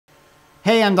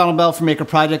Hey, I'm Donald Bell from Maker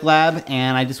Project Lab,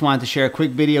 and I just wanted to share a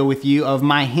quick video with you of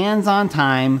my hands-on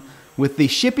time with the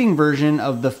shipping version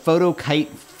of the Fotokite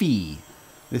Phi.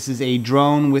 This is a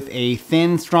drone with a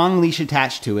thin, strong leash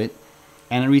attached to it,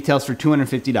 and it retails for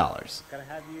 $250.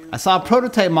 I saw a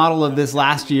prototype model of this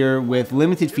last year with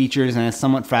limited features and a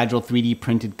somewhat fragile 3D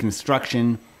printed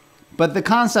construction, but the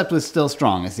concept was still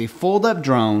strong. It's a fold-up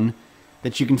drone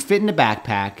that you can fit in a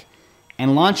backpack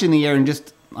and launch in the air in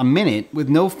just a minute with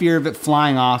no fear of it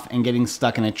flying off and getting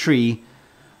stuck in a tree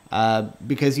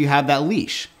because you have that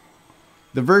leash.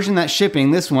 The version that's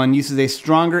shipping, this one, uses a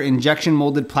stronger injection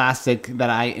molded plastic that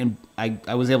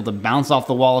I was able to bounce off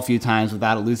the wall a few times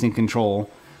without it losing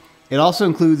control. It also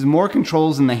includes more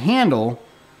controls in the handle,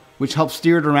 which helps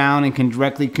steer it around and can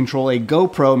directly control a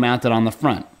GoPro mounted on the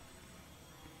front.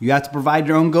 You have to provide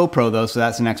your own GoPro though, so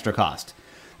that's an extra cost.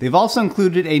 They've also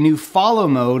included a new follow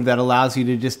mode that allows you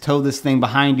to just tow this thing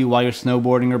behind you while you're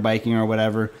snowboarding or biking or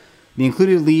whatever. The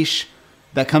included leash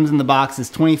that comes in the box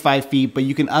is 25 feet, but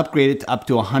you can upgrade it to up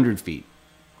to 100 feet.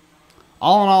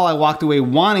 All in all, I walked away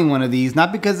wanting one of these,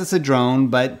 not because it's a drone,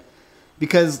 but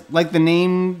because, like the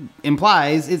name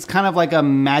implies, it's kind of like a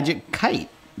magic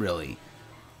kite, really.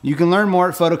 You can learn more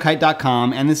at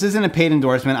fotokite.com, and this isn't a paid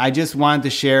endorsement. I just wanted to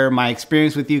share my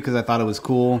experience with you because I thought it was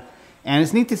cool. And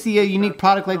it's neat to see a unique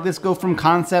product like this go from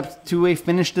concept to a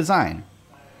finished design.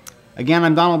 Again,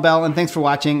 I'm Donald Bell, and thanks for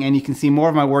watching, and you can see more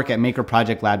of my work at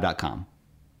makerprojectlab.com.